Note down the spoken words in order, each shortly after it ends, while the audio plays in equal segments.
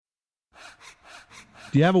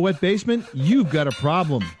Do you have a wet basement? You've got a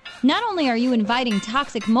problem. Not only are you inviting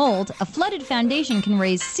toxic mold, a flooded foundation can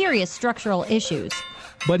raise serious structural issues.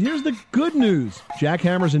 But here's the good news.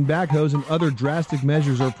 Jackhammers and backhoes and other drastic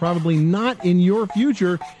measures are probably not in your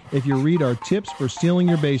future if you read our tips for sealing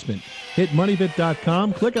your basement. Hit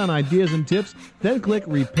MoneyPit.com, click on Ideas and Tips, then click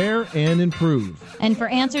Repair and Improve. And for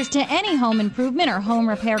answers to any home improvement or home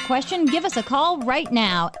repair question, give us a call right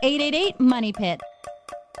now, 888-MONEYPIT.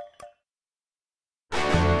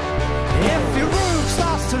 If your roof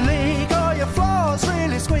starts to leak or your floor's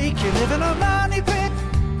really squeak, you live in a money pit.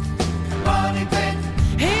 Money pit.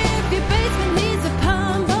 If your basement needs a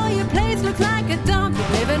pump or your place looks like a dump, you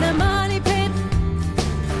live in a money pit.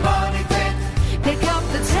 Money pit. Pick up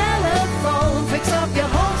the telephone, fix up your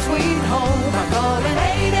home sweet home by calling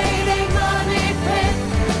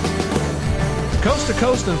 888-MONEY-PIT. Coast to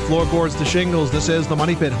coast and floorboards to shingles, this is the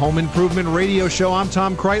Money Pit Home Improvement Radio Show. I'm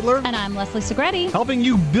Tom Kraeutler. And I'm Leslie Segrete. Helping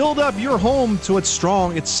you build up your home so it's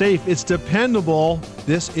strong, it's safe, it's dependable.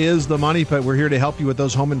 This is the Money Pit. We're here to help you with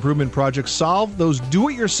those home improvement projects. Solve those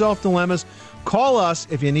do-it-yourself dilemmas. Call us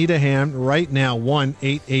if you need a hand right now,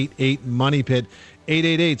 1-888-MONEY-PIT.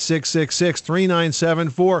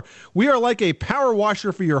 888-666-3974. We are like a power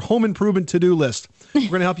washer for your home improvement to-do list. We're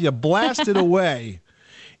going to help you blast it away.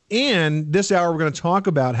 And this hour, we're going to talk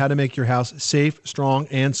about how to make your house safe, strong,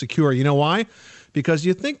 and secure. You know why? Because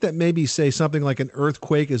you think that maybe, say, something like an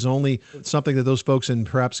earthquake is only something that those folks in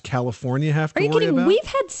perhaps California have to worry about. Are you kidding? We've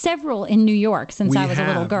had several in New York since I was a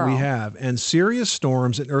little girl. We have. And serious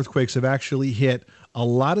storms and earthquakes have actually hit a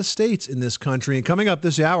lot of states in this country. And coming up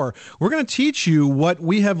this hour, we're going to teach you what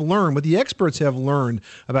we have learned, what the experts have learned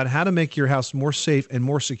about how to make your house more safe and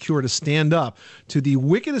more secure to stand up to the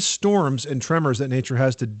wickedest storms and tremors that nature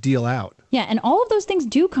has to deal out. Yeah, and all of those things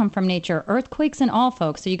do come from nature, earthquakes and all,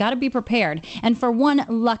 folks, so you got to be prepared. And for one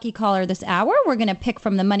lucky caller this hour, we're going to pick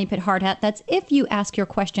from the Money Pit Hard Hat. That's if you ask your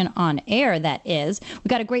question on air, that is. We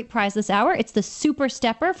got a great prize this hour. It's the Super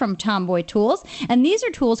Stepper from Tomboy Tools, and these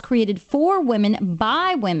are tools created for women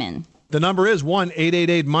by women. The number is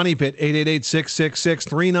 1-888-MONEY-PIT,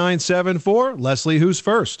 888-666-3974. Leslie, who's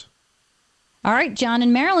first? All right, John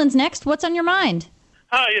in Maryland's next. What's on your mind?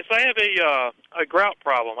 Hi, yes, I have a grout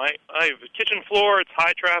problem. I have a kitchen floor. It's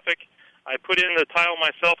high traffic. I put in the tile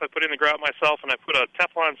myself. I put in the grout myself, and I put a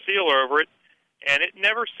Teflon sealer over it, and it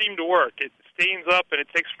never seemed to work. It stains up, and it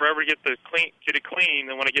takes forever to get it clean.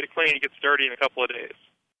 And when I get it clean, it gets dirty in a couple of days.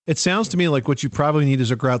 It sounds to me like what you probably need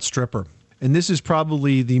is a grout stripper. And this is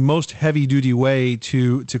probably the most heavy-duty way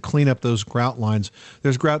to clean up those grout lines.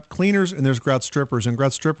 There's grout cleaners and there's grout strippers, and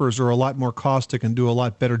grout strippers are a lot more caustic and do a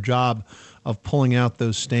lot better job of pulling out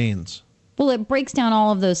those stains. Well, it breaks down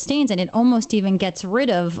all of those stains, and it almost even gets rid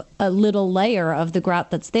of a little layer of the grout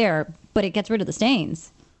that's there, but it gets rid of the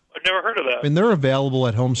stains. I've never heard of that. And they're available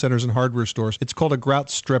at home centers and hardware stores. It's called a grout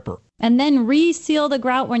stripper. And then reseal the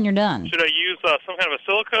grout when you're done. Should I use some kind of a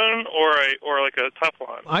silicone or like a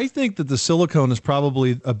Teflon? I think that the silicone is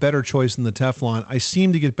probably a better choice than the Teflon. I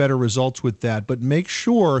seem to get better results with that, but make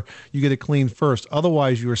sure you get it cleaned first.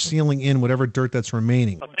 Otherwise, you are sealing in whatever dirt that's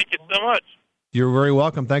remaining. Well, thank you so much. You're very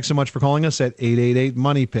welcome. Thanks so much for calling us at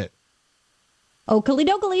 888-MONEY-PIT. Oakley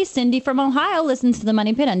dokley, Cindy from Ohio listens to the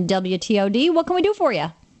Money Pit on WTOD. What can we do for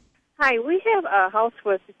you? Hi, we have a house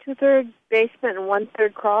with a 2/3 basement and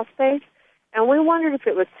 1/3 crawl space, and we wondered if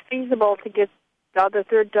it was feasible to get the other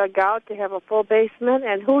third dug out to have a full basement,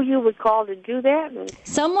 and who you would call to do that.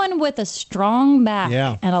 Someone with a strong back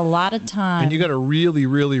and a lot of time. And you got to really,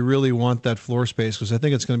 really, really want that floor space because I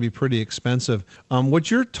think it's going to be pretty expensive.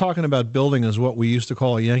 What you're talking about building is what we used to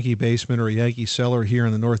call a Yankee basement or a Yankee cellar here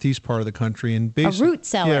in the northeast part of the country. And a root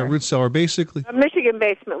cellar. Yeah, a root cellar, basically. A Michigan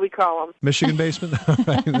basement, we call them. Michigan basement?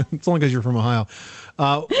 It's only because you're from Ohio.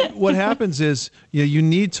 What happens is you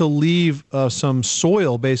need to leave some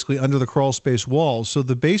soil basically under the crawl space walls. So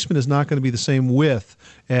the basement is not going to be the same width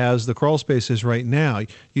as the crawl space is right now.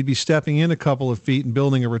 You'd be stepping in a couple of feet and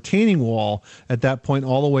building a retaining wall at that point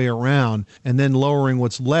all the way around and then lowering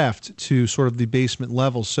what's left to sort of the basement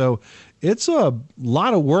level. So it's a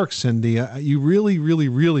lot of work, Cindy. You really, really,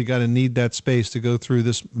 really got to need that space to go through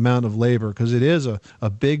this amount of labor because it is a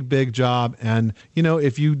big, big job. And,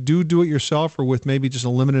 if you do it yourself or with maybe just a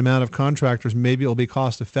limited amount of contractors, maybe it'll be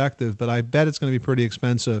cost effective. But I bet it's going to be pretty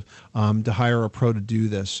expensive to hire a pro to do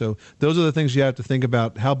this. So those are the things you have to think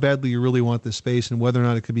about, how badly you really want this space and whether or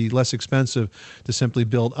not it could be less expensive to simply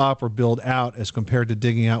build up or build out as compared to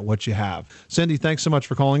digging out what you have. Cindy, thanks so much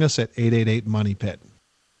for calling us at 888-MONEY-PIT.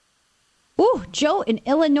 Ooh, Joe, in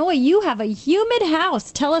Illinois, you have a humid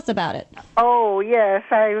house. Tell us about it. Oh, yes.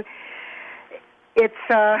 It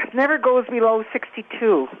never goes below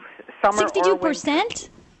 62. summer or 62%?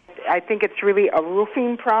 I think it's really a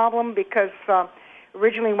roofing problem because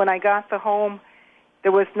originally when I got the home,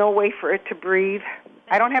 there was no way for it to breathe.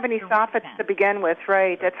 I don't have any soffits to begin with,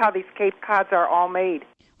 right? That's how these Cape Cods are all made.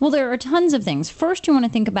 Well, there are tons of things. First, you want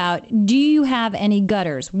to think about, do you have any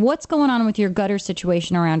gutters? What's going on with your gutter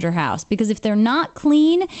situation around your house? Because if they're not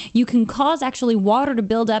clean, you can cause actually water to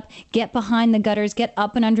build up, get behind the gutters, get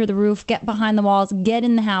up and under the roof, get behind the walls, get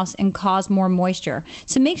in the house, and cause more moisture.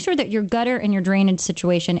 So make sure that your gutter and your drainage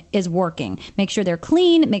situation is working. Make sure they're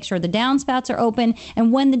clean, make sure the downspouts are open,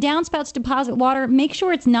 and when the downspouts deposit water, make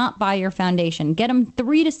sure it's not by your foundation. Get them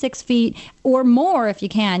 3 to 6 feet or more if you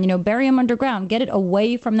can. Bury them underground. Get it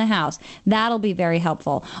away from the house. That'll be very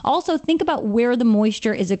helpful. Also, think about where the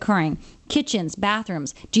moisture is occurring. Kitchens,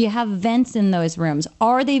 bathrooms. Do you have vents in those rooms?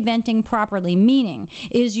 Are they venting properly? Meaning,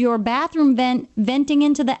 is your bathroom venting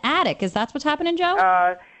into the attic? Is that what's happening,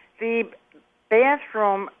 Joe? The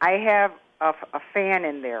bathroom, I have a fan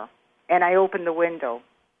in there, and I open the window.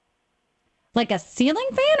 Like a ceiling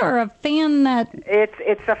fan or a fan that...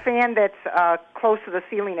 It's a fan that's close to the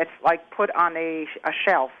ceiling. It's like put on a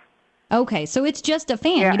shelf. Okay, so it's just a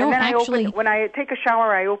fan. Yeah, you don't and then actually... when I take a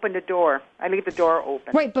shower, I open the door. I leave the door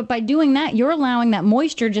open. Right, but by doing that, you're allowing that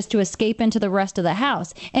moisture just to escape into the rest of the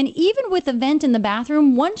house. And even with a vent in the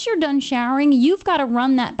bathroom, once you're done showering, you've got to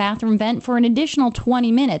run that bathroom vent for an additional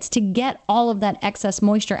 20 minutes to get all of that excess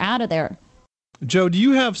moisture out of there. Joe, do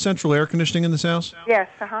you have central air conditioning in this house? Yes.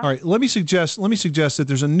 All right. Let me suggest that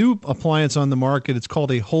there's a new appliance on the market. It's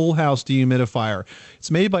called a whole house dehumidifier. It's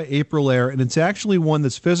made by April Air, and it's actually one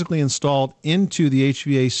that's physically installed into the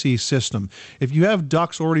HVAC system. If you have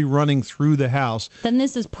ducts already running through the house, then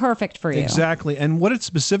this is perfect for you. Exactly. And what it's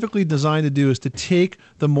specifically designed to do is to take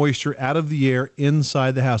the moisture out of the air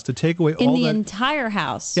inside the house, to take away all that. In the entire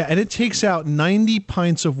house. Yeah, and it takes out 90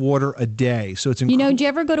 pints of water a day. So it's incredible. Do you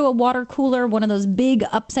ever go to a water cooler, one of those big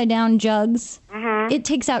upside-down jugs? Mm-hmm. It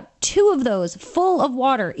takes out 2 of those full of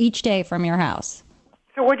water each day from your house.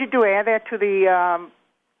 So what'd you do? Add that to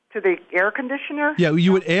the air conditioner? Yeah,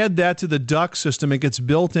 you would add that to the duct system. It gets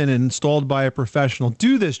built in and installed by a professional.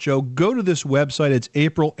 Do this, Joe. Go to this website. It's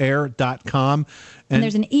aprilair.com. And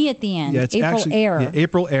there's an E at the end. Yeah, it's April actually, Air. Yeah,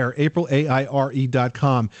 April Air,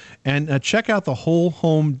 AprilaIre.com. And check out the whole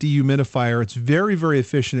home dehumidifier. It's very, very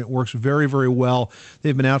efficient. It works very, very well.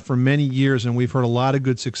 They've been out for many years, and we've heard a lot of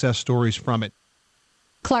good success stories from it.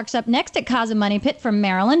 Clark's up next at Casa Money Pit from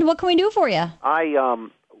Maryland. What can we do for you? I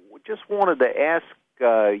just wanted to ask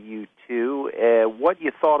you two what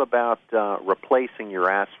you thought about replacing your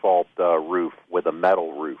asphalt roof with a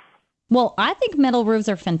metal roof. Well, I think metal roofs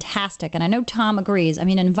are fantastic, and I know Tom agrees. I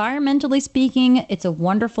mean, environmentally speaking, it's a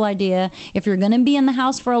wonderful idea. If you're going to be in the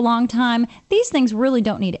house for a long time, these things really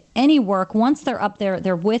don't need any work. Once they're up there,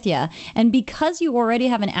 they're with you. And because you already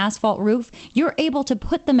have an asphalt roof, you're able to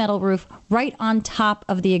put the metal roof right on top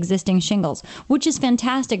of the existing shingles, which is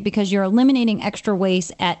fantastic because you're eliminating extra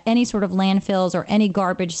waste at any sort of landfills or any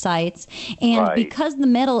garbage sites. And because the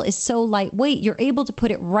metal is so lightweight, you're able to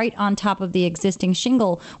put it right on top of the existing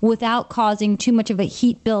shingle without causing too much of a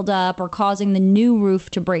heat buildup or causing the new roof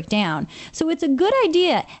to break down. So it's a good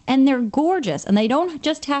idea, and they're gorgeous, and they don't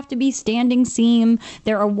just have to be standing seam.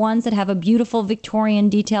 There are ones that have a beautiful Victorian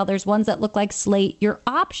detail. There's ones that look like slate. Your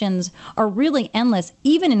options are really endless,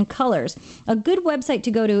 even in colors. A good website to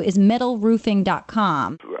go to is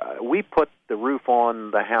metalroofing.com. We put the roof on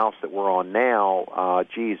the house that we're on now,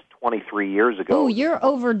 23 years ago. Oh, you're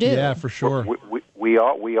overdue. Yeah, for sure. We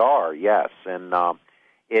are, yes. And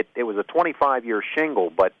it was a 25-year shingle,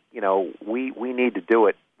 but, we need to do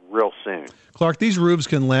it real soon. Clark, these roofs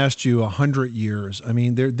can last you 100 years. I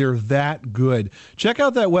mean, they're that good. Check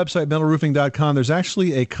out that website, metalroofing.com. There's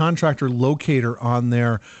actually a contractor locator on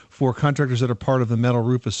there for contractors that are part of the Metal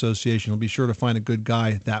Roof Association. You'll be sure to find a good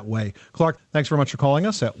guy that way. Clark, thanks very much for calling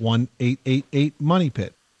us at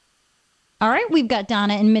 1-888-MONEY-PIT. All right, we've got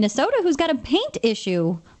Donna in Minnesota who's got a paint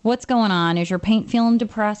issue. What's going on? Is your paint feeling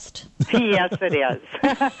depressed? Yes, it is.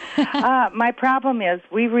 My problem is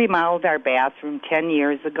we remodeled our bathroom 10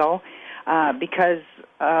 years ago because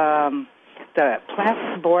the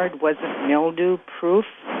plasterboard wasn't mildew-proof,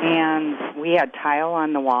 and we had tile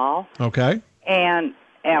on the wall. Okay. And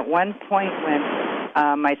at one point when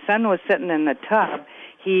my son was sitting in the tub,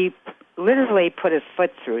 he literally put his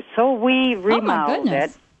foot through. So we remodeled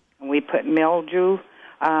it. We put mildew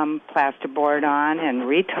plasterboard on and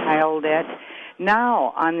retiled it.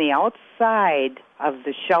 Now, on the outside of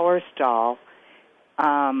the shower stall,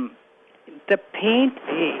 the paint,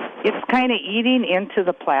 it's kind of eating into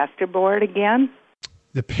the plasterboard again.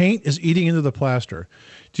 The paint is eating into the plaster.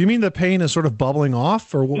 Do you mean the paint is sort of bubbling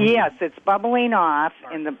off? Or what? Yes, it's bubbling off,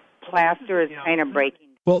 and the plaster is kind of breaking.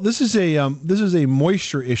 Well, this is a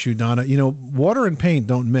moisture issue, Donna. You know, water and paint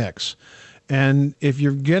don't mix. And if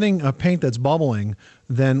you're getting a paint that's bubbling,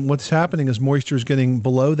 then what's happening is moisture is getting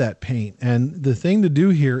below that paint. And the thing to do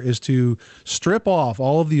here is to strip off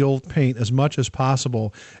all of the old paint as much as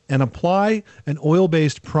possible and apply an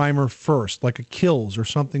oil-based primer first, like a Kills or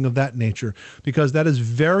something of that nature, because that is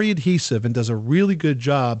very adhesive and does a really good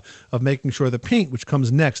job of making sure the paint, which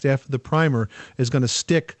comes next after the primer, is going to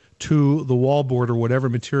stick to the wallboard or whatever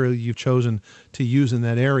material you've chosen to use in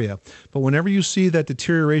that area. But whenever you see that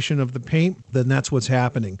deterioration of the paint, then that's what's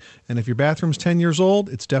happening. And if your bathroom's 10 years old,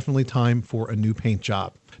 it's definitely time for a new paint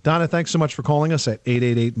job. Donna, thanks so much for calling us at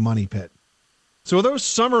 888-MONEY-PIT. So are those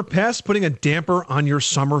summer pests putting a damper on your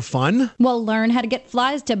summer fun? We'll learn how to get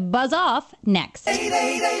flies to buzz off next.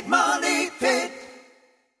 888-MONEY-PIT.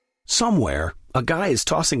 Somewhere, a guy is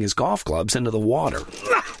tossing his golf clubs into the water.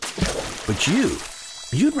 But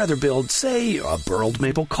you'd rather build, say, a burled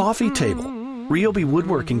maple coffee table. Ryobi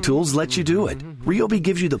Woodworking Tools lets you do it. Ryobi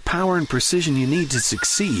gives you the power and precision you need to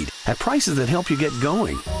succeed at prices that help you get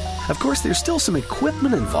going. Of course, there's still some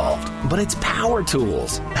equipment involved, but it's power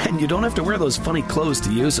tools, and you don't have to wear those funny clothes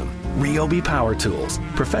to use them. Ryobi Power Tools.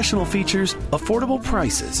 Professional features, affordable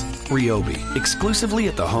prices. Ryobi, exclusively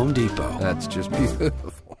at the Home Depot. That's just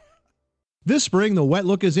beautiful. This spring, the wet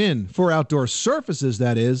look is in, for outdoor surfaces,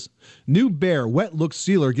 that is. New Behr Wet Look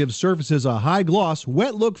Sealer gives surfaces a high gloss,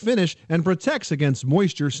 wet look finish and protects against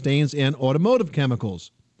moisture, stains, and automotive chemicals.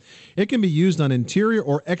 It can be used on interior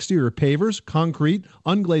or exterior pavers, concrete,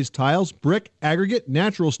 unglazed tiles, brick, aggregate,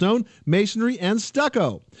 natural stone, masonry, and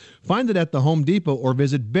stucco. Find it at the Home Depot or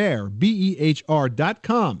visit Behr,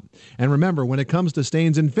 BEHR.com. And remember, when it comes to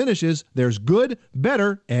stains and finishes, there's good,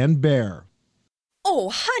 better, and Behr.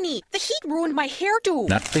 Oh, honey, the heat ruined my hairdo.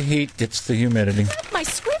 Not the heat, it's the humidity. My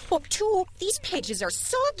scrapbook, too. These pages are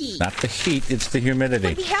soggy. Not the heat, it's the humidity.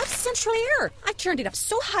 But we have central air. I've turned it up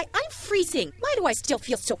so high, I'm freezing. Why do I still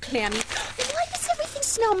feel so clammy? And why does everything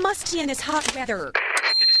smell musty in this hot weather?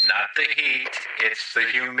 It's not the heat, it's the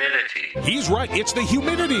humidity. He's right. It's the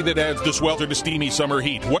humidity that adds the swelter to steamy summer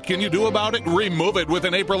heat. What can you do about it? Remove it with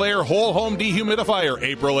an Aprilaire whole home dehumidifier.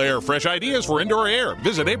 Aprilaire, fresh ideas for indoor air.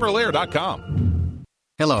 Visit aprilaire.com.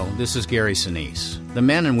 Hello, this is Gary Sinise. The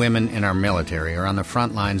men and women in our military are on the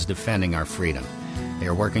front lines defending our freedom. They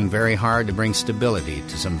are working very hard to bring stability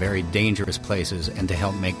to some very dangerous places and to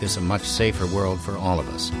help make this a much safer world for all of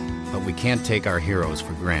us. But we can't take our heroes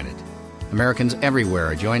for granted. Americans everywhere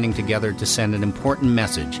are joining together to send an important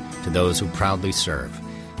message to those who proudly serve.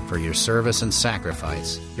 For your service and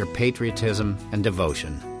sacrifice, your patriotism and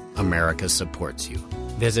devotion, America supports you.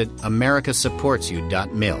 Visit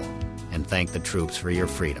americasupportsyou.mil and thank the troops for your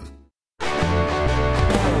freedom.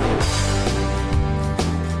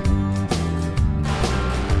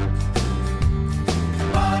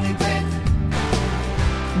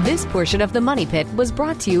 This portion of the Money Pit was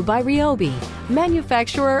brought to you by Ryobi,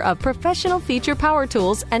 manufacturer of professional feature power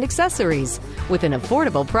tools and accessories, with an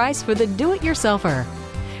affordable price for the do-it-yourselfer.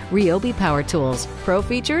 Ryobi Power Tools, pro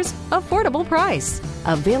features, affordable price.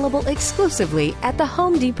 Available exclusively at the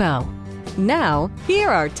Home Depot. Now, here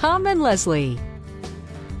are Tom and Leslie.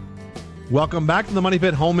 Welcome back to the Money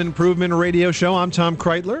Pit Home Improvement Radio Show. I'm Tom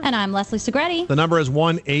Kraeutler. And I'm Leslie Segrete. The number is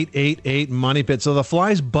 1-888-MONEY-PIT. So the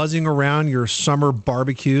flies buzzing around your summer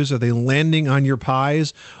barbecues, are they landing on your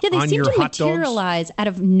pies, on your hot dogs? Yeah, they seem to materialize out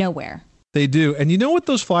of nowhere. They do. And you know what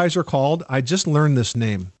those flies are called? I just learned this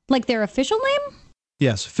name. Like their official name?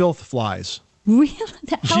 Yes, filth flies. Really?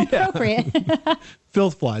 How appropriate.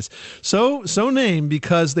 Filth flies. So named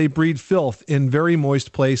because they breed filth in very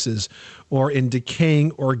moist places or in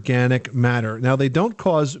decaying organic matter. Now, they don't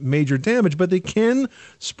cause major damage, but they can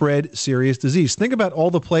spread serious disease. Think about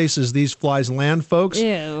all the places these flies land, folks.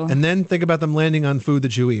 Ew. And then think about them landing on food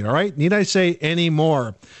that you eat, all right? Need I say any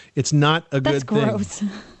more? It's not a good thing. That's gross.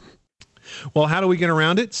 Well, how do we get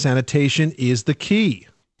around it? Sanitation is the key.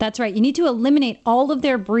 That's right. You need to eliminate all of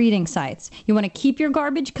their breeding sites. You want to keep your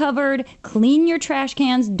garbage covered, clean your trash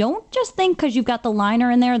cans. Don't just think because you've got the liner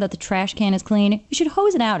in there that the trash can is clean. You should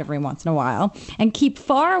hose it out every once in a while. And keep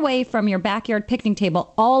far away from your backyard picnic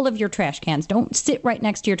table all of your trash cans. Don't sit right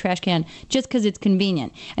next to your trash can just because it's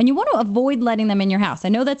convenient. And you want to avoid letting them in your house. I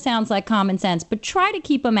know that sounds like common sense, but try to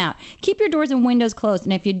keep them out. Keep your doors and windows closed.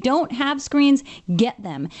 And if you don't have screens, get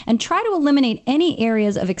them. And try to eliminate any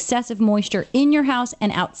areas of excessive moisture in your house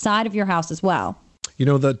and outside of your house as well. You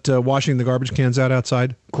know that washing the garbage cans out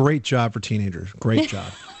outside? Great job for teenagers. Great job.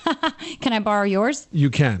 Can I borrow yours? You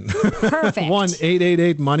can. Perfect.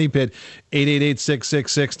 1-888-MONEY-PIT,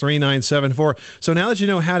 888-666-3974. So now that you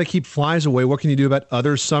know how to keep flies away, what can you do about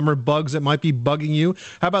other summer bugs that might be bugging you?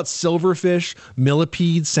 How about silverfish,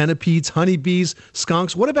 millipedes, centipedes, honeybees,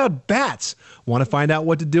 skunks? What about bats? Want to find out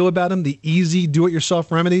what to do about them? The easy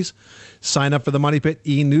do-it-yourself remedies? Sign up for the Money Pit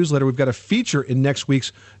e-newsletter. We've got a feature in next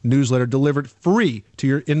week's newsletter delivered free to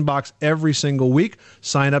your inbox every single week.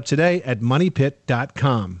 Sign up today at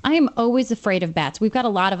moneypit.com. I am always afraid of bats. We've got a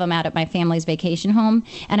lot of them out at my family's vacation home,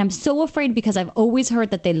 and I'm so afraid because I've always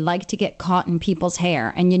heard that they like to get caught in people's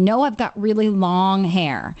hair. And you know I've got really long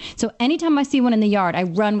hair. So anytime I see one in the yard, I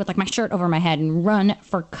run with like my shirt over my head and run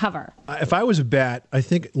for cover. If I was a bat, I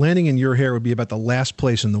think landing in your hair would be about the last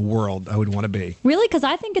place in the world I would want to be. Really? Because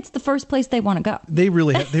I think it's the first place they want to go. They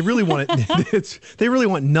really want it. They really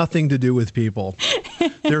want nothing to do with people.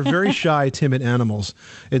 They're very shy, timid animals,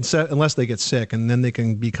 unless they get sick, and then they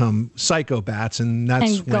can become psychobats, and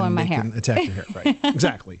that's when they can attack your hair. Right?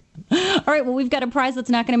 Exactly. All right. Well, we've got a prize that's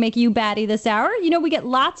not going to make you batty this hour. You know, we get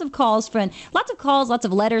lots of calls, lots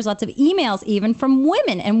of letters, lots of emails, even from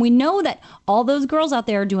women, and we know that all those girls out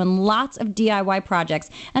there are doing lots of DIY projects,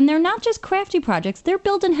 and they're not just crafty projects. They're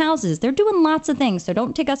building houses. They're doing lots of things. So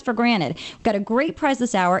don't take us for granted. We've got a great prize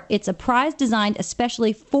this hour. It's a prize designed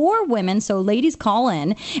especially for women, so ladies call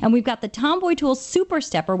in. And we've got the Tomboy Tools Super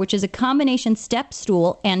Stepper, which is a combination step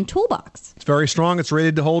stool and toolbox. It's very strong. It's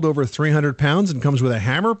rated to hold over 300 pounds and comes with a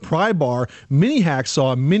hammer, pry bar, mini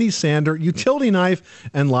hacksaw, mini sander, utility knife,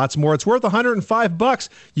 and lots more. It's worth $105.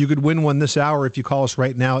 You could win one this hour if you call us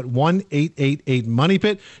right now at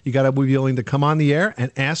 1-888-MONEY-PIT. You got to be willing to come on the air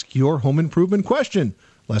and ask your home improvement question.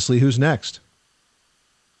 Leslie, who's next?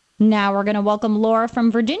 Now we're going to welcome Laura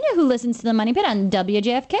from Virginia, who listens to the Money Pit on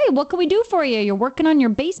WJFK. What can we do for you? You're working on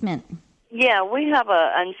your basement. Yeah, we have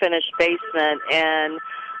an unfinished basement, and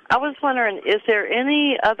I was wondering, is there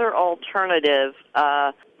any other alternative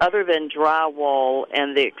other than drywall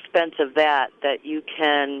and the expense of that you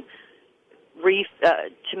can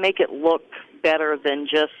to make it look better than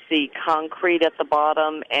just the concrete at the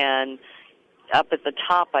bottom, and up at the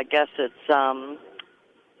top, I guess it's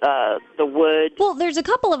the wood? Well, there's a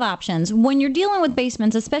couple of options. When you're dealing with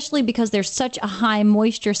basements, especially because there's such a high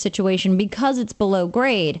moisture situation because it's below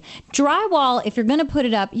grade, drywall, if you're going to put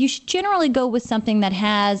it up, you should generally go with something that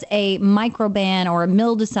has a microban or a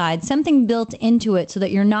mildewcide, something built into it so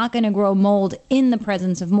that you're not going to grow mold in the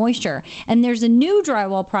presence of moisture. And there's a new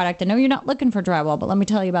drywall product. I know you're not looking for drywall, but let me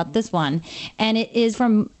tell you about this one. And it is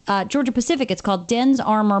from Georgia Pacific. It's called Den's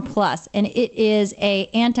Armor Plus, and it is a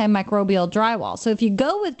antimicrobial drywall. So if you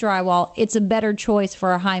go with drywall, it's a better choice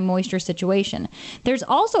for a high moisture situation. There's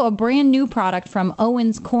also a brand new product from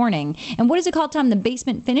Owens Corning. And what is it called, Tom? The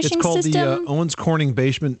basement finishing system? It's called the Owens Corning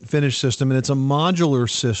basement finish system, and it's a modular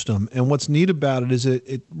system. And what's neat about it is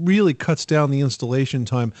it really cuts down the installation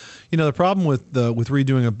time. You know, the problem with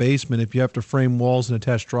redoing a basement, if you have to frame walls and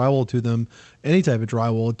attach drywall to them, any type of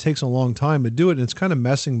drywall, it takes a long time to do it, and it's kind of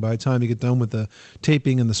messing by the time you get done with the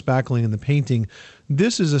taping and the spackling and the painting.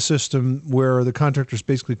 This is a system where the contractors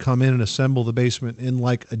basically come in and assemble the basement in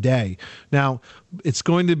like a day. Now, it's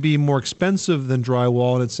going to be more expensive than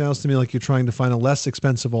drywall, and it sounds to me like you're trying to find a less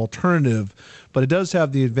expensive alternative, but it does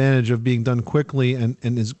have the advantage of being done quickly and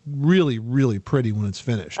is really, really pretty when it's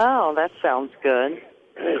finished. Oh, that sounds good.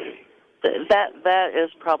 That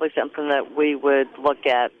is probably something that we would look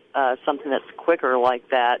at, something that's quicker like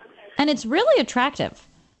that. And it's really attractive.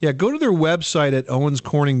 Yeah, go to their website at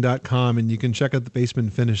owenscorning.com, and you can check out the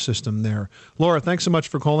basement finish system there. Laura, thanks so much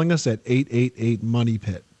for calling us at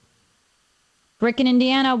 888-MONEY-PIT. Rick in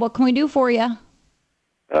Indiana, what can we do for you?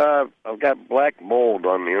 I've got black mold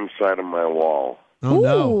on the inside of my wall. Oh,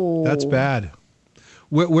 no. That's bad.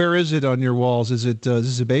 Where is it on your walls? Is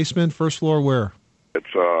this a basement, first floor, where?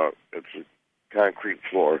 It's a concrete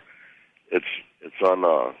floor. It's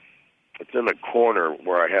in a corner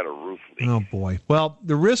where I had a roof leak. Oh, boy. Well,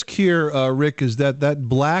 the risk here, Rick, is that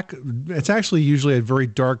black, it's actually usually a very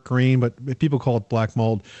dark green, but people call it black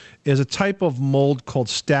mold, is a type of mold called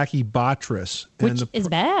Stachybotrys. Which is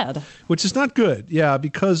bad. Which is not good, yeah,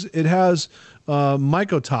 because it has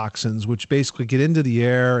mycotoxins, which basically get into the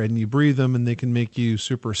air, and you breathe them, and they can make you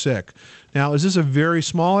super sick. Now, is this a very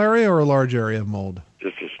small area or a large area of mold?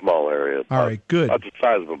 Just a small area. All right, good. About the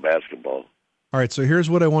size of a basketball. All right, so here's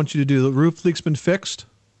what I want you to do. The roof leak's been fixed?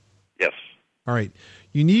 Yes. All right.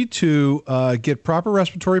 You need to get proper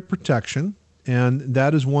respiratory protection, and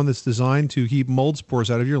that is one that's designed to keep mold spores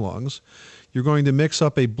out of your lungs. You're going to mix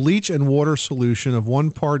up a bleach and water solution of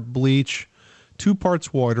 1 part bleach, 2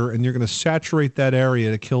 parts water, and you're going to saturate that area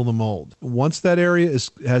to kill the mold. Once that area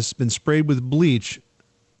has been sprayed with bleach,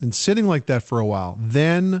 and sitting like that for a while,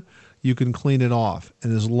 then you can clean it off.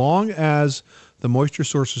 And as long as the moisture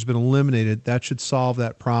source has been eliminated, that should solve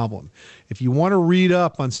that problem. If you want to read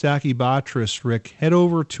up on Stachybotrys, Rick, head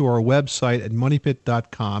over to our website at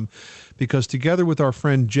moneypit.com, because together with our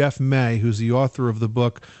friend Jeff May, who's the author of the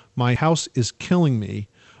book, My House is Killing Me,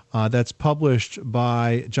 that's published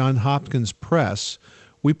by Johns Hopkins Press,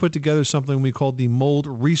 we put together something we called the Mold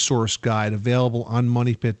Resource Guide, available on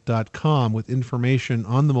moneypit.com, with information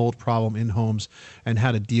on the mold problem in homes and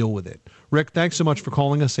how to deal with it. Rick, thanks so much for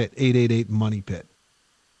calling us at 888-MONEY-PIT.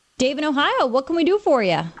 Dave in Ohio, what can we do for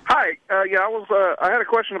you? Hi. I had a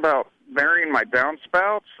question about burying my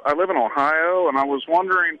downspouts. I live in Ohio, and I was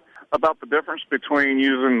wondering about the difference between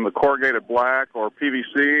using the corrugated black or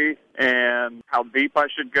PVC and how deep I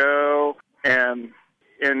should go, and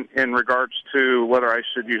in regards to whether I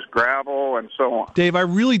should use gravel and so on. Dave, I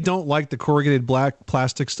really don't like the corrugated black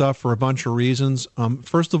plastic stuff for a bunch of reasons.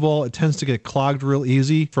 First of all, it tends to get clogged real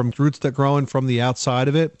easy from roots that grow in from the outside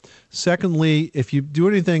of it. Secondly, if you do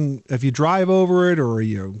anything, if you drive over it or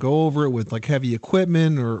you go over it with like heavy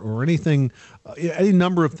equipment or anything, any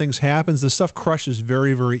number of things happens, the stuff crushes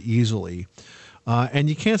very, very easily. And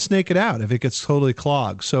you can't snake it out if it gets totally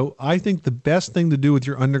clogged. So I think the best thing to do with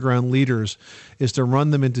your underground leaders is to run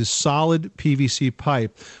them into solid PVC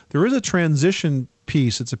pipe. There is a transition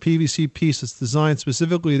piece. It's a PVC piece that's designed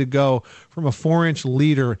specifically to go from a 4-inch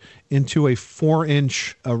leader into a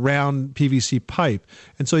 4-inch round PVC pipe.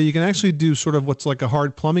 And so you can actually do sort of what's like a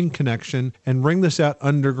hard plumbing connection and bring this out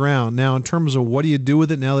underground. Now, in terms of what do you do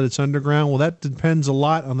with it now that it's underground, well, that depends a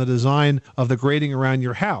lot on the design of the grading around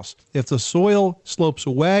your house. If the soil slopes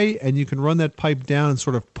away and you can run that pipe down and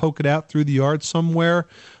sort of poke it out through the yard somewhere,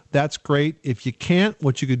 that's great. If you can't,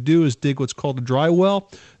 what you could do is dig what's called a dry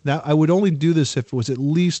well. Now, I would only do this if it was at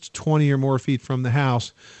least 20 or more feet from the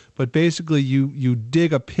house. But basically, you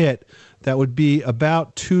dig a pit that would be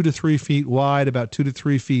about 2 to 3 feet wide, about 2 to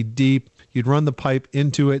 3 feet deep. You'd run the pipe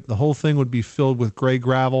into it. The whole thing would be filled with gray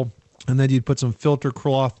gravel. And then you'd put some filter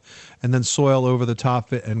cloth and then soil over the top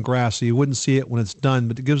of it and grass. So you wouldn't see it when it's done,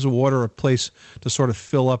 but it gives the water a place to sort of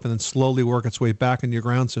fill up and then slowly work its way back into your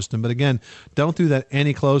ground system. But again, don't do that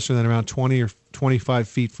any closer than around 20 or 25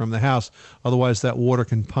 feet from the house. Otherwise, that water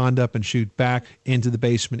can pond up and shoot back into the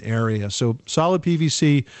basement area. So solid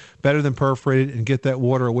PVC, better than perforated, and get that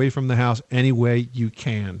water away from the house any way you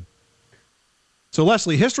can. So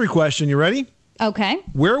Leslie, history question, you ready? Okay.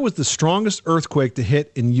 Where was the strongest earthquake to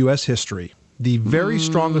hit in U.S. history? The very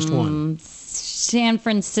strongest one. San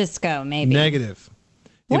Francisco, maybe. Negative.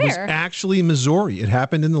 Where? It was actually Missouri. It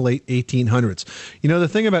happened in the late 1800s. You know, the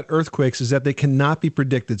thing about earthquakes is that they cannot be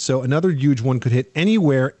predicted. So another huge one could hit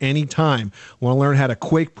anywhere, anytime. Want to learn how to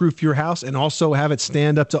quake-proof your house and also have it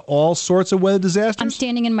stand up to all sorts of weather disasters? I'm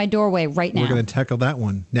standing in my doorway right now. We're going to tackle that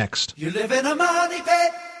one next. You live in a money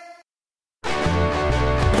pit.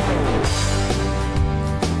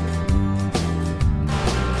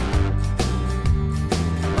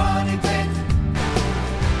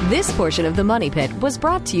 This portion of the Money Pit was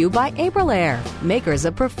brought to you by Aprilaire, makers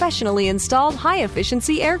of professionally installed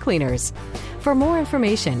high-efficiency air cleaners. For more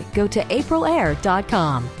information, go to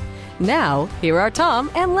aprilaire.com. Now, here are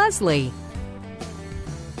Tom and Leslie.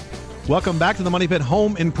 Welcome back to the Money Pit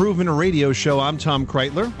Home Improvement Radio Show. I'm Tom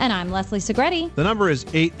Kraeutler. And I'm Leslie Segrete. The number is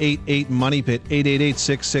 888-MONEY-PIT,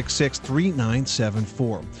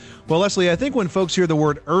 888-666-3974. Well, Leslie, I think when folks hear the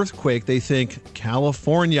word earthquake, they think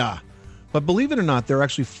California. But believe it or not, there are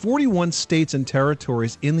actually 41 states and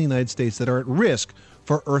territories in the United States that are at risk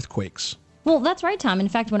for earthquakes. Well, that's right, Tom. In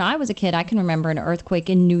fact, when I was a kid, I can remember an earthquake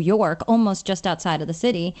in New York, almost just outside of the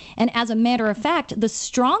city. And as a matter of fact, the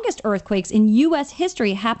strongest earthquakes in U.S.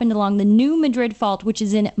 history happened along the New Madrid Fault, which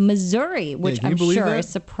is in Missouri, which I'm sure is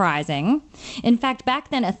surprising. In fact, back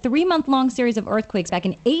then, a 3-month-long series of earthquakes back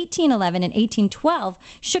in 1811 and 1812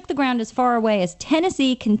 shook the ground as far away as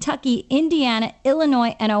Tennessee, Kentucky, Indiana,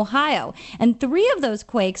 Illinois, and Ohio. And 3 of those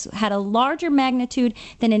quakes had a larger magnitude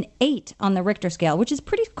than an 8 on the Richter scale, which is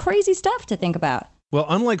pretty crazy stuff to think about. Well,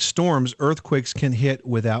 unlike storms, earthquakes can hit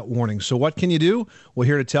without warning. So what can you do? Well,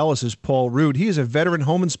 here to tell us is Paul Rood. He is a veteran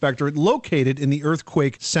home inspector located in the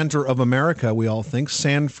earthquake center of America, we all think,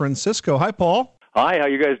 San Francisco. Hi, Paul. Hi, how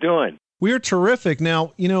you guys doing? We're terrific.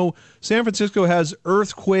 Now, you know, San Francisco has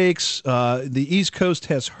earthquakes. The East Coast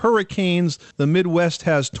has hurricanes. The Midwest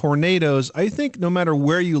has tornadoes. I think no matter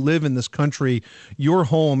where you live in this country, your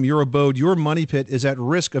home, your abode, your money pit is at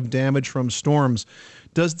risk of damage from storms.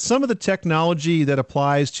 Does some of the technology that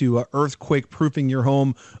applies to earthquake-proofing your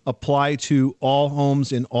home apply to all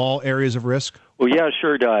homes in all areas of risk? Well, yeah, it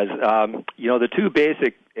sure does. You know, the 2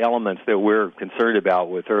 basic elements that we're concerned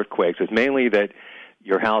about with earthquakes is mainly that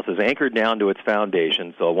your house is anchored down to its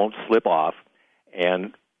foundation so it won't slip off,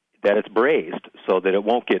 and that it's braced so that it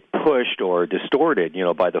won't get pushed or distorted,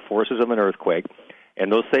 by the forces of an earthquake.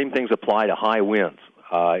 And those same things apply to high winds.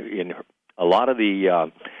 In a lot of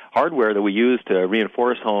the hardware that we use to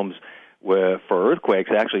reinforce homes for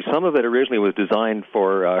earthquakes, actually some of it originally was designed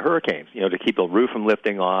for hurricanes, to keep the roof from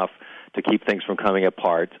lifting off, to keep things from coming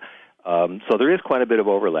apart. So there is quite a bit of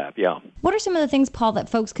overlap, yeah. What are some of the things, Paul, that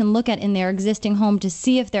folks can look at in their existing home to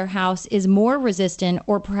see if their house is more resistant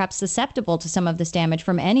or perhaps susceptible to some of this damage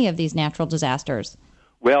from any of these natural disasters?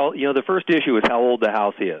 Well, the first issue is how old the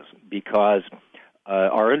house is, because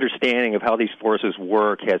our understanding of how these forces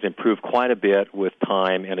work has improved quite a bit with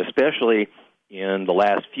time, and especially in the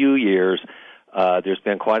last few years, there's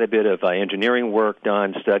been quite a bit of engineering work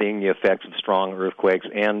done studying the effects of strong earthquakes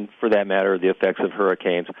and, for that matter, the effects of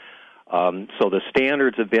hurricanes. So the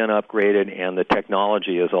standards have been upgraded, and the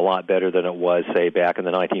technology is a lot better than it was, say, back in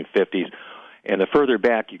the 1950s. And the further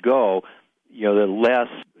back you go, the less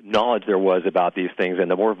knowledge there was about these things, and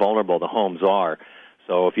the more vulnerable the homes are.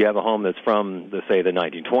 So if you have a home that's from, say, the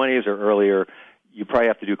 1920s or earlier, you probably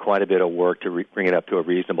have to do quite a bit of work to bring it up to a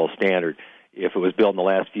reasonable standard. If it was built in the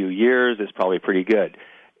last few years, it's probably pretty good.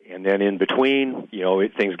 And then in between,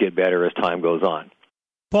 things get better as time goes on.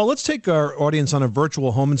 Paul, let's take our audience on a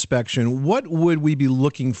virtual home inspection. What would we be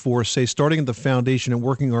looking for, say, starting at the foundation and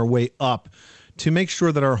working our way up to make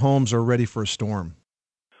sure that our homes are ready for a storm?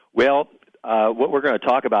 Well, what we're going to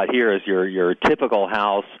talk about here is your typical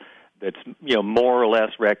house that's more or less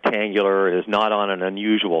rectangular, is not on an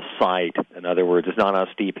unusual site. In other words, it's not on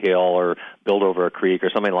a steep hill or built over a creek or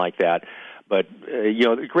something like that. But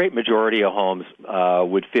the great majority of homes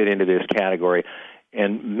would fit into this category,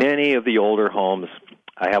 and many of the older homes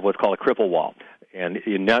have what's called a cripple wall. And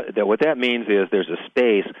what that means is there's a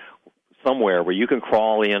space somewhere where you can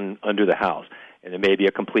crawl in under the house. And it may be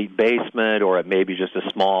a complete basement, or it may be just a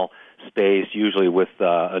small space, usually with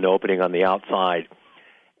an opening on the outside.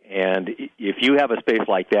 And if you have a space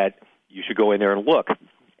like that, you should go in there and look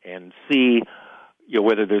and see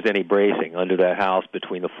whether there's any bracing under the house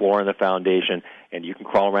between the floor and the foundation. And you can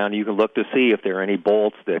crawl around and you can look to see if there are any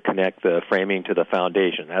bolts that connect the framing to the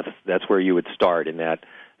foundation. That's where you would start in that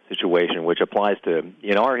situation, which applies to,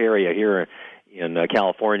 in our area here in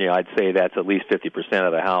California, I'd say that's at least 50%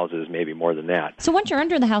 of the houses, maybe more than that. So once you're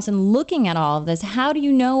under the house and looking at all of this, how do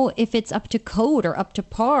you know if it's up to code or up to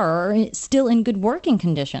par or it's still in good working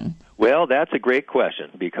condition? Well, that's a great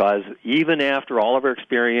question, because even after all of our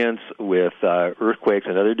experience with earthquakes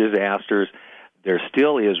and other disasters, there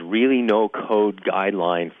still is really no code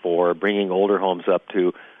guideline for bringing older homes up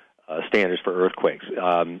to standards for earthquakes.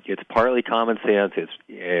 It's partly common sense.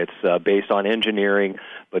 It's based on engineering,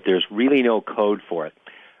 but there's really no code for it.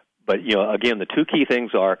 But again, the two key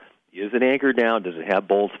things are: is it anchored down? Does it have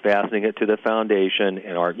bolts fastening it to the foundation?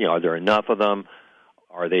 And are there enough of them?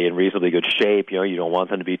 Are they in reasonably good shape? You don't want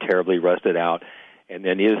them to be terribly rusted out. And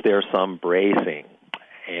then, is there some bracing?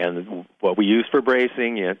 And what we use for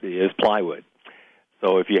bracing is plywood.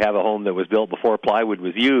 So if you have a home that was built before plywood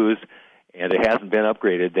was used and it hasn't been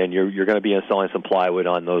upgraded, then you're going to be installing some plywood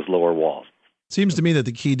on those lower walls. It seems to me that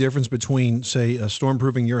the key difference between, say,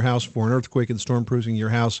 stormproofing your house for an earthquake and stormproofing your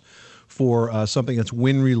house for something that's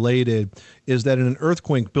wind-related is that in an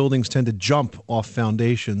earthquake, buildings tend to jump off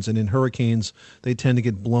foundations, and in hurricanes, they tend to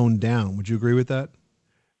get blown down. Would you agree with that?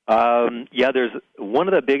 Yeah, there's one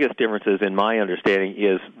of the biggest differences in my understanding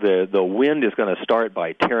is the wind is going to start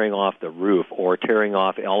by tearing off the roof or tearing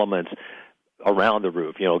off elements around the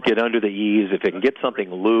roof. Get under the eaves. If it can get something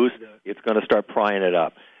loose, it's going to start prying it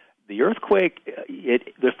up. The earthquake,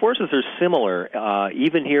 the forces are similar.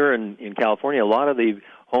 Even here in California, a lot of the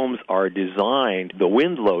homes are designed, the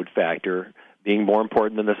wind load factor being more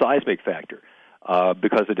important than the seismic factor,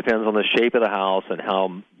 because it depends on the shape of the house and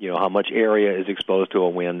how much area is exposed to a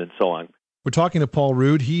wind and so on. We're talking to Paul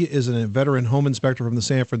Ruud. He is a veteran home inspector from the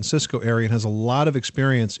San Francisco area and has a lot of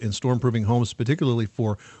experience in stormproofing homes, particularly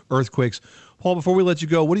for earthquakes. Paul, before we let you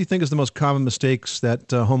go, what do you think is the most common mistakes that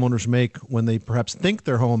homeowners make when they perhaps think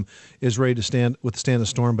their home is ready to withstand a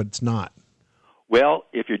storm, but it's not? Well,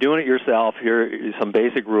 if you're doing it yourself, here are some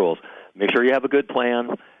basic rules. Make sure you have a good plan.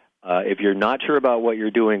 If you're not sure about what you're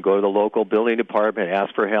doing, go to the local building department,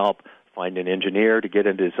 ask for help, find an engineer to get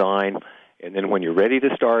a design, and then when you're ready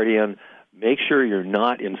to start in, make sure you're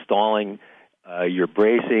not installing your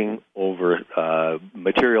bracing over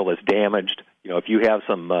material that's damaged. If you have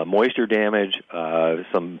some moisture damage,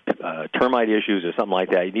 some termite issues or something like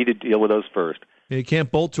that, you need to deal with those first. You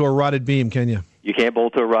can't bolt to a rotted beam, can you? You can't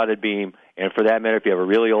bolt to a rotted beam. And for that matter, if you have a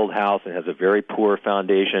really old house and has a very poor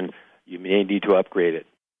foundation, you may need to upgrade it.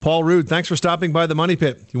 Paul Rude, thanks for stopping by the Money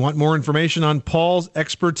Pit. If you want more information on Paul's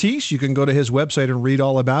expertise, you can go to his website and read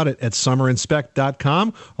all about it at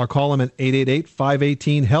summerinspect.com or call him at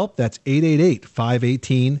 888-518-HELP. That's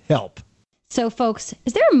 888-518-HELP. So, folks,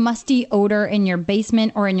 is there a musty odor in your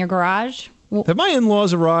basement or in your garage? Well, have my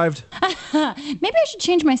in-laws arrived? Maybe I should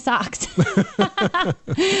change my socks.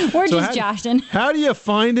 We're just joshing. How do you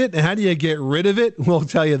find it and how do you get rid of it? We'll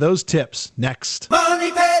tell you those tips next.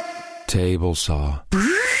 Money Pit! Table saw.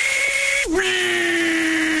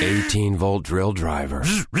 18-volt drill driver.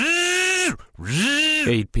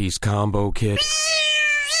 8-piece combo kit.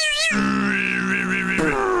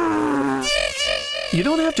 You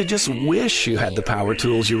don't have to just wish you had the power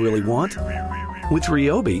tools you really want. With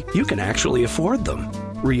Ryobi, you can actually afford them.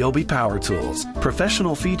 Ryobi Power Tools.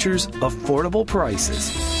 Professional features, affordable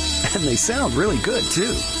prices. And they sound really good,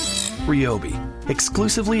 too. Ryobi.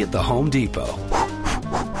 Exclusively at the Home Depot.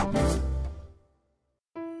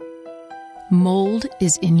 Mold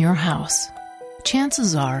is in your house.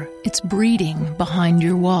 Chances are it's breeding behind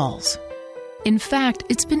your walls. In fact,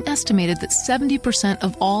 it's been estimated that 70%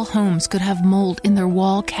 of all homes could have mold in their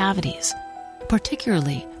wall cavities,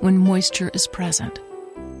 particularly when moisture is present.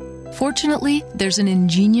 Fortunately, there's an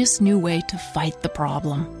ingenious new way to fight the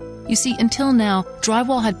problem. You see, until now,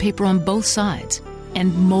 drywall had paper on both sides,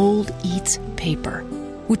 and mold eats paper,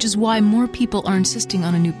 which is why more people are insisting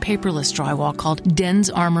on a new paperless drywall called Den's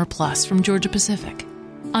Armor Plus from Georgia-Pacific.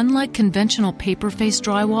 Unlike conventional paper-faced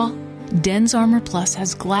drywall, Den's Armor Plus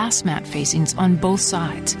has glass mat facings on both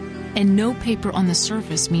sides, and no paper on the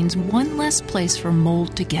surface means one less place for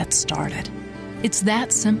mold to get started. It's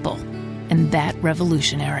that simple and that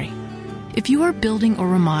revolutionary. If you are building or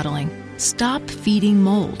remodeling, stop feeding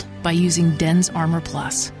mold by using Den's Armor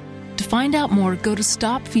Plus. To find out more, go to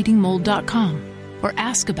stopfeedingmold.com or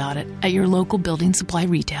ask about it at your local building supply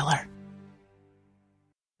retailer.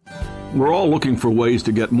 We're all looking for ways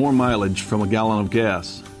to get more mileage from a gallon of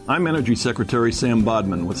gas. I'm Energy Secretary Sam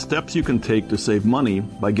Bodman with steps you can take to save money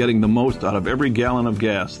by getting the most out of every gallon of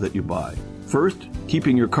gas that you buy. First,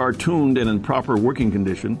 keeping your car tuned and in proper working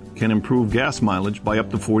condition can improve gas mileage by up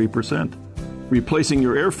to 40%. Replacing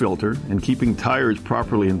your air filter and keeping tires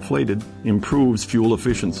properly inflated improves fuel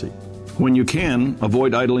efficiency. When you can,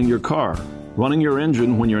 avoid idling your car. Running your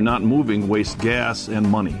engine when you're not moving wastes gas and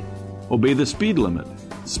money. Obey the speed limit.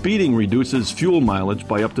 Speeding reduces fuel mileage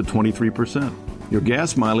by up to 23%. Your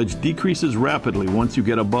gas mileage decreases rapidly once you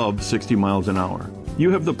get above 60 miles an hour.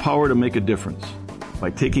 You have the power to make a difference.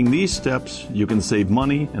 By taking these steps, you can save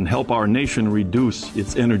money and help our nation reduce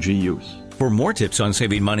its energy use. For more tips on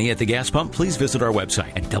saving money at the gas pump, please visit our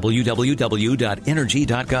website at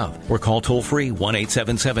www.energy.gov or call toll-free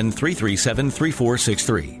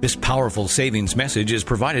 1-877-337-3463. This powerful savings message is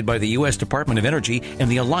provided by the U.S. Department of Energy and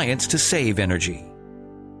the Alliance to Save Energy.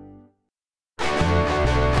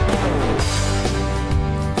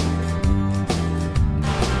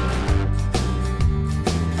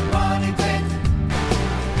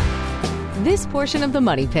 This portion of the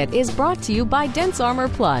Money Pit is brought to you by Den's Armor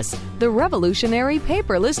Plus, the revolutionary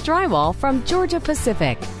paperless drywall from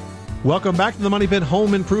Georgia-Pacific. Welcome back to the Money Pit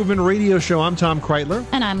Home Improvement Radio Show. I'm Tom Kraeutler.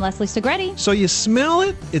 And I'm Leslie Segrete. So you smell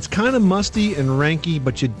it, it's kind of musty and ranky,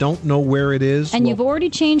 but you don't know where it is. And you've already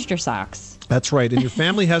changed your socks. That's right. And your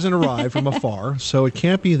family hasn't arrived from afar, so it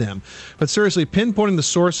can't be them. But seriously, pinpointing the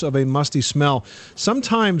source of a musty smell,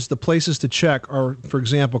 sometimes the places to check are, for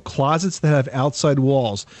example, closets that have outside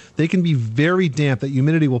walls. They can be very damp. That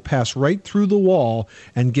humidity will pass right through the wall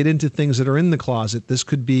and get into things that are in the closet. This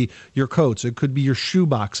could be your coats. It could be your shoe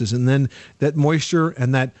boxes. And then that moisture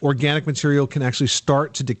and that organic material can actually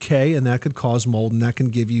start to decay, and that could cause mold, and that can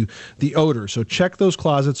give you the odor. So check those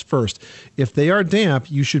closets first. If they are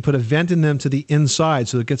damp, you should put a vent in them to the inside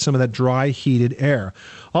so it gets some of that dry, heated air.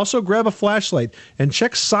 Also, grab a flashlight and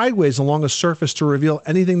check sideways along a surface to reveal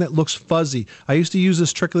anything that looks fuzzy. I used to use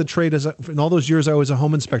this trick of the trade in all those years I was a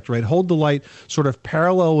home inspector. I'd hold the light sort of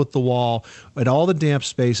parallel with the wall at all the damp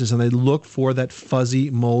spaces, and I'd look for that fuzzy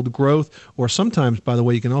mold growth. Or sometimes, by the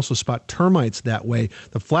way, you can also spot termites that way.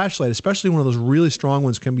 The flashlight, especially one of those really strong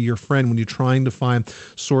ones, can be your friend when you're trying to find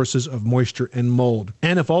sources of moisture and mold.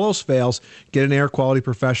 And if all else fails, get an air quality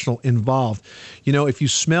professional involved. You know, if you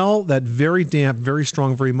smell that very damp, very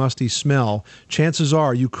strong, very musty smell, chances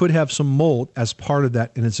are you could have some mold as part of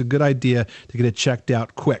that, and it's a good idea to get it checked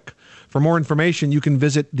out quick. For more information, you can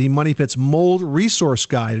visit the Money Pit's Mold Resource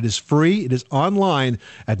Guide. It is free. It is online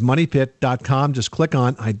at moneypit.com. Just click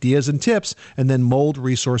on Ideas and Tips and then Mold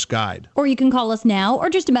Resource Guide. Or you can call us now or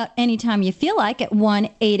just about any time you feel like at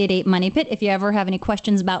 1-888-MONEY-PIT if you ever have any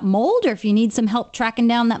questions about mold, or if you need some help tracking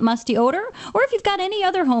down that musty odor, or if you've got any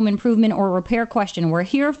other home improvement or repair question. We're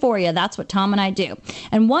here for you. That's what Tom and I do.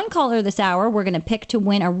 And one caller this hour we're going to pick to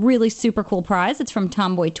win a really super cool prize. It's from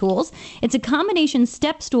Tomboy Tools. It's a combination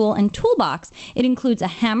step stool and toolbox. It includes a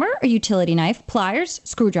hammer, a utility knife, pliers,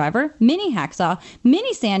 screwdriver, mini hacksaw,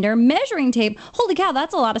 mini sander, measuring tape. Holy cow,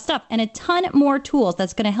 that's a lot of stuff. And a ton more tools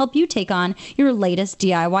that's going to help you take on your latest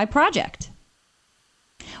DIY project.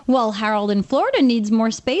 Well, Harold in Florida needs more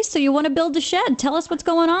space, so you want to build a shed. Tell us what's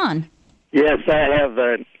going on. Yes, I have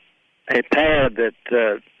a pad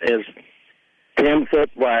that is 10 foot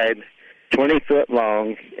wide, 20 foot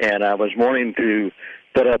long, and I was wanting to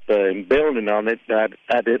put up a building on it.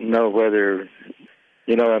 I didn't know whether,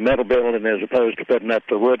 a metal building as opposed to putting up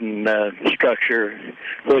the wooden structure,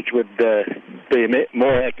 which would be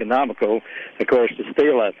more economical. Of course, the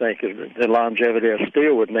steel, I think, the longevity of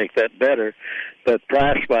steel would make that better. But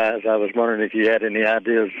price-wise, I was wondering if you had any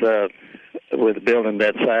ideas with a building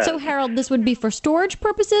that size. So, Harold, this would be for storage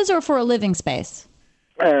purposes or for a living space?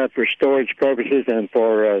 For storage purposes and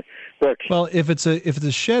for work. Well, if it's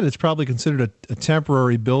a shed, it's probably considered a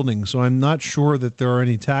temporary building. So I'm not sure that there are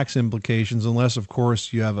any tax implications, unless, of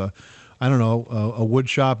course, you have a wood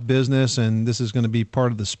shop business, and this is going to be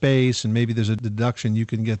part of the space, and maybe there's a deduction you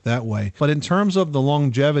can get that way. But in terms of the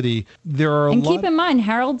longevity, there are and keep in mind,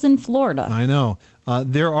 Harold's in Florida. I know.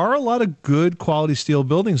 There are a lot of good quality steel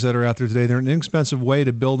buildings that are out there today. They're an inexpensive way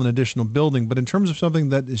to build an additional building. But in terms of something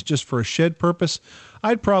that is just for a shed purpose,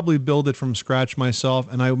 I'd probably build it from scratch myself,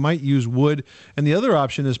 and I might use wood. And the other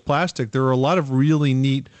option is plastic. There are a lot of really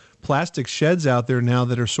neat plastic sheds out there now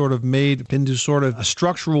that are sort of made into sort of a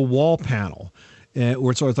structural wall panel.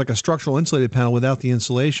 Where it's like a structural insulated panel without the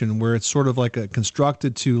insulation, where it's sort of like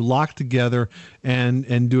constructed to lock together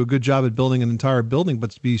and do a good job at building an entire building,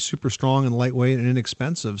 but to be super strong and lightweight and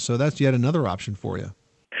inexpensive. So that's yet another option for you.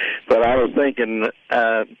 But I was thinking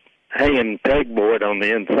hanging pegboard on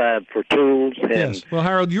the inside for tools. Yes. Well,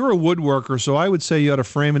 Harold, you're a woodworker, so I would say you ought to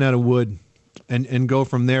frame it out of wood. And go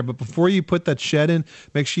from there. But before you put that shed in,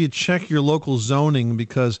 make sure you check your local zoning,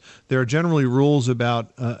 because there are generally rules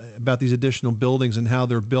about these additional buildings and how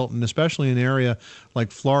they're built. And especially in an area like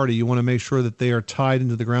Florida, you want to make sure that they are tied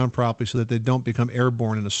into the ground properly so that they don't become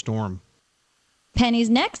airborne in a storm. Penny's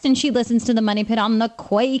next, and she listens to the Money Pit on the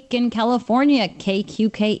Quake in California,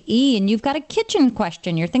 KQKE. And you've got a kitchen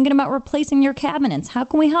question. You're thinking about replacing your cabinets. How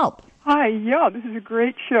can we help? Hi, yeah, this is a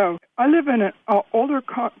great show. I live in an older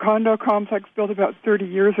condo complex built about 30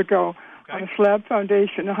 years ago on a slab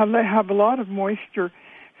foundation. I have a lot of moisture,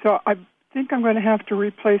 so I think I'm going to have to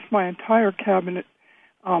replace my entire cabinet,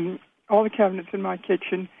 all the cabinets in my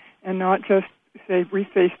kitchen, and not just, say,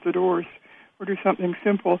 reface the doors or do something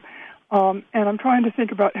simple. And I'm trying to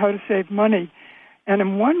think about how to save money, and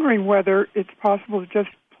I'm wondering whether it's possible to just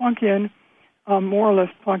plunk in, more or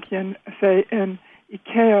less plunk in, say, an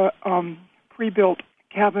IKEA pre-built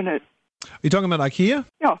cabinet. Are you talking about IKEA?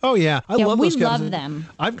 Yeah. Oh yeah, I love those cabinets. We love them.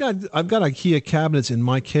 I've got IKEA cabinets in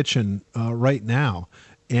my kitchen right now,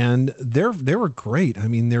 and they were great. I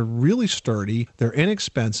mean, they're really sturdy, they're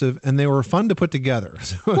inexpensive, and they were fun to put together.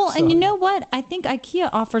 Well, and you know what? I think IKEA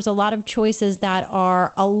offers a lot of choices that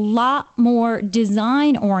are a lot more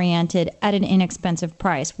design-oriented at an inexpensive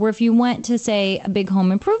price, where if you went to, say, a big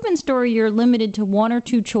home improvement store, you're limited to one or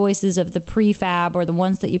two choices of the prefab or the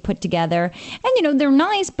ones that you put together. And, they're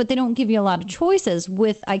nice, but they don't give you a lot of choices.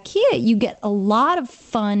 With IKEA, you get a lot of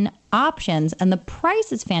fun options, and the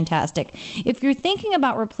price is fantastic. If you're thinking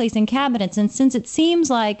about replacing cabinets, and since it seems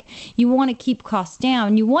like you want to keep costs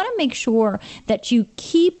down, you want to make sure that you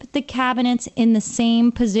keep the cabinets in the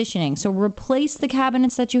same positioning. So replace the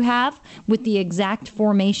cabinets that you have with the exact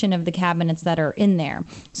formation of the cabinets that are in there.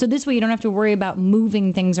 So this way you don't have to worry about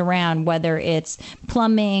moving things around, whether it's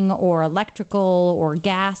plumbing or electrical or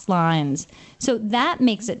gas lines. So that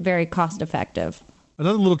makes it very cost effective.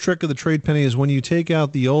 Another little trick of the trade, Penny, is when you take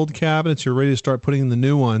out the old cabinets, you're ready to start putting in the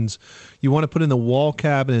new ones, you want to put in the wall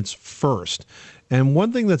cabinets first. And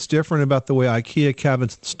one thing that's different about the way IKEA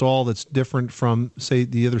cabinets install that's different from, say,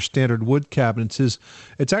 the other standard wood cabinets is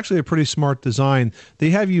it's actually a pretty smart design. They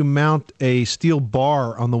have you mount a steel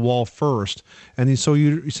bar on the wall first, and so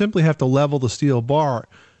you simply have to level the steel bar,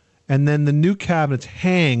 and then the new cabinets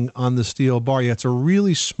hang on the steel bar. Yeah, it's a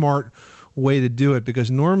really smart way to do it, because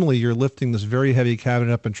normally you're lifting this very heavy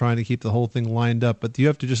cabinet up and trying to keep the whole thing lined up, but you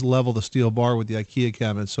have to just level the steel bar with the IKEA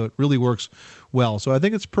cabinet, so it really works well. So I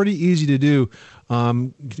think it's pretty easy to do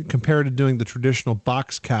compared to doing the traditional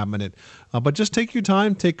box cabinet. But just take your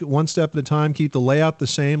time, take it one step at a time, keep the layout the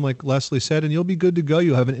same, like Leslie said, and you'll be good to go.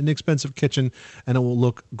 You'll have an inexpensive kitchen, and it will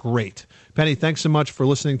look great. Penny, thanks so much for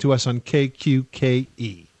listening to us on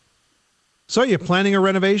KQKE. So you're planning a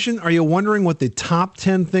renovation? Are you wondering what the top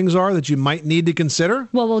 10 things are that you might need to consider?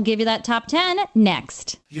 Well, we'll give you that top 10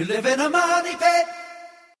 next. You live in a money pit.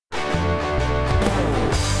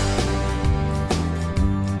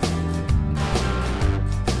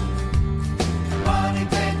 Money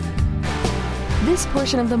pit. This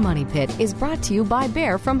portion of the Money Pit is brought to you by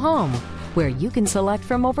Bear from Home, where you can select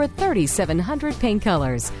from over 3,700 paint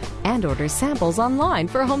colors and order samples online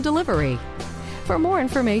for home delivery. For more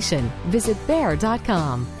information, visit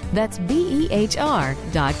behr.com. That's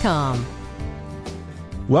BEHR.com.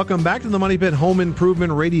 Welcome back to the Money Pit Home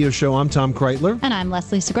Improvement Radio Show. I'm Tom Kraeutler. And I'm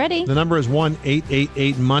Leslie Segrete. The number is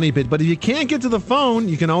 1-888-MONEYPIT. But if you can't get to the phone,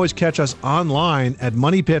 you can always catch us online at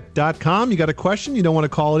moneypit.com. You got a question, you don't want to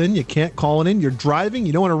call it in, you can't call it in, you're driving,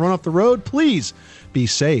 you don't want to run off the road, please be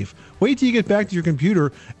safe. Wait till you get back to your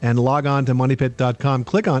computer and log on to moneypit.com.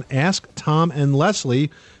 Click on Ask Tom and Leslie,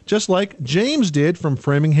 just like James did from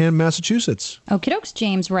Framingham, Massachusetts. Okie dokes,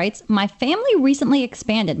 James writes, my family recently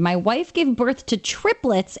expanded. My wife gave birth to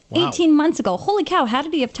triplets 18 months ago. Holy cow, how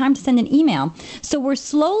did he have time to send an email? So we're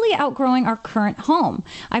slowly outgrowing our current home.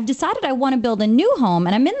 I've decided I want to build a new home,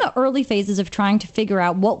 and I'm in the early phases of trying to figure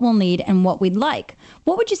out what we'll need and what we'd like.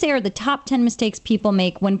 What would you say are the top 10 mistakes people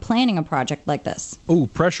make when planning a project like this? Oh,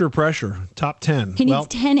 pressure. Top 10. He needs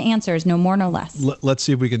 10 answers, no more, no less. Let's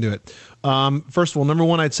see if we can do it. First of all, number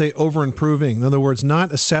one, I'd say over-improving. In other words,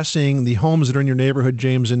 not assessing the homes that are in your neighborhood,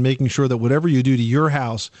 James, and making sure that whatever you do to your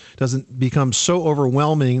house doesn't become so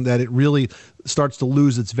overwhelming that it really starts to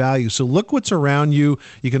lose its value. So look what's around you.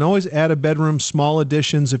 You can always add a bedroom, small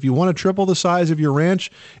additions. If you want to triple the size of your ranch,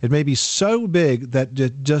 it may be so big that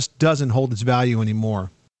it just doesn't hold its value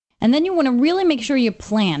anymore. And then you want to really make sure you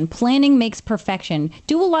plan. Planning makes perfection.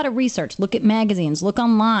 Do a lot of research. Look at magazines. Look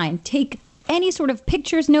online. Take any sort of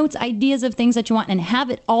pictures, notes, ideas of things that you want, and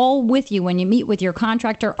have it all with you when you meet with your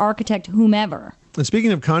contractor, architect, whomever. And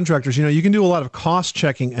speaking of contractors, you can do a lot of cost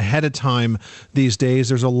checking ahead of time these days.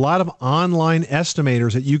 There's a lot of online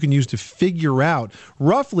estimators that you can use to figure out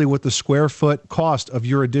roughly what the square foot cost of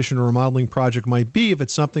your addition or remodeling project might be. If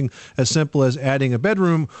it's something as simple as adding a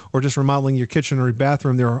bedroom or just remodeling your kitchen or your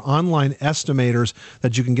bathroom, there are online estimators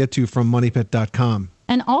that you can get to from moneypit.com.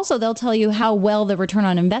 And also, they'll tell you how well the return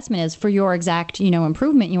on investment is for your exact,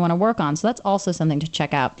 improvement you want to work on. So that's also something to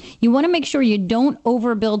check out. You want to make sure you don't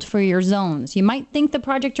overbuild for your zones. You might think the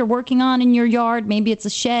project you're working on in your yard, maybe it's a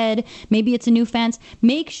shed, maybe it's a new fence.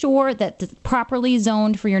 Make sure that it's properly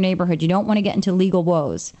zoned for your neighborhood. You don't want to get into legal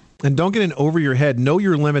woes. And don't get in over your head. Know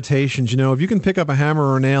your limitations. If you can pick up a hammer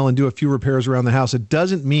or a nail and do a few repairs around the house, it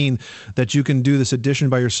doesn't mean that you can do this addition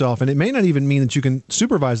by yourself. And it may not even mean that you can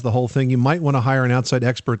supervise the whole thing. You might want to hire an outside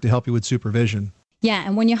expert to help you with supervision. Yeah,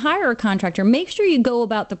 and when you hire a contractor, make sure you go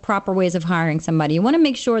about the proper ways of hiring somebody. You want to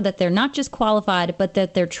make sure that they're not just qualified, but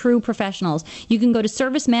that they're true professionals. You can go to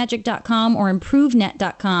servicemagic.com or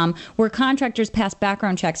improvenet.com, where contractors pass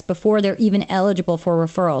background checks before they're even eligible for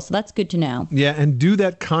referrals. So that's good to know. Yeah, and do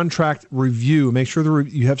that contract review. Make sure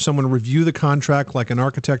you have someone review the contract, like an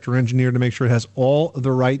architect or engineer, to make sure it has all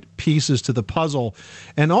the right pieces to the puzzle.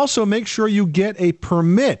 And also make sure you get a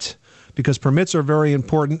permit, because permits are very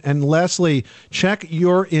important. And lastly, check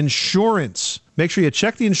your insurance. Make sure you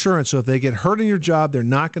check the insurance, so if they get hurt in your job, they're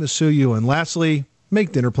not going to sue you. And lastly,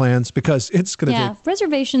 make dinner plans, because it's going to take...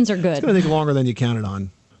 reservations are good. It's going to take longer than you counted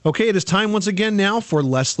on. Okay, it is time once again now for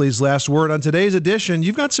Leslie's Last Word. On today's edition,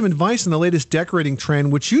 you've got some advice on the latest decorating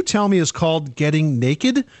trend, which you tell me is called getting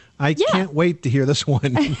naked. I can't wait to hear this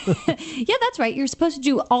one. Yeah, that's right. You're supposed to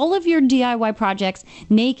do all of your DIY projects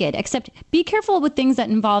naked, except be careful with things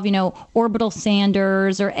that involve, orbital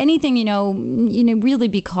sanders or anything, really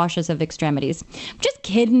be cautious of extremities. Just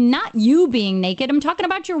kidding. Not you being naked. I'm talking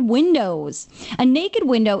about your windows. A naked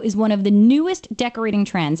window is one of the newest decorating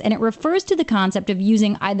trends, and it refers to the concept of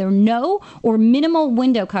using either no or minimal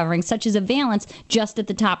window coverings, such as a valance, just at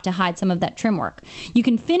the top to hide some of that trim work. You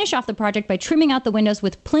can finish off the project by trimming out the windows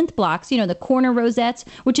with plinth plinth blocks, the corner rosettes,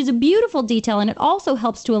 which is a beautiful detail, and it also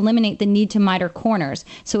helps to eliminate the need to miter corners.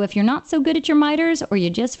 So if you're not so good at your miters or you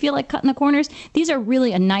just feel like cutting the corners, these are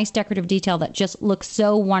really a nice decorative detail that just looks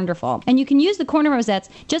so wonderful. And you can use the corner rosettes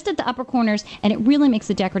just at the upper corners, and it really makes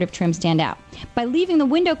the decorative trim stand out. By leaving the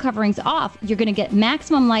window coverings off, you're going to get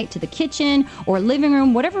maximum light to the kitchen or living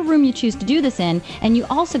room, whatever room you choose to do this in, and you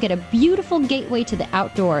also get a beautiful gateway to the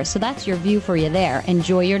outdoors. So that's your view for you there.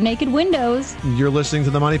 Enjoy your naked windows. You're listening to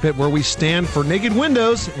The Money Pit, where we stand for naked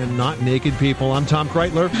windows and not naked people. I'm Tom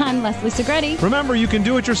Kraeutler. I'm Leslie Segrete. Remember, you can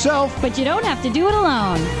do it yourself, but you don't have to do it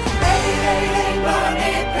alone. 888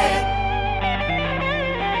 Money Pit.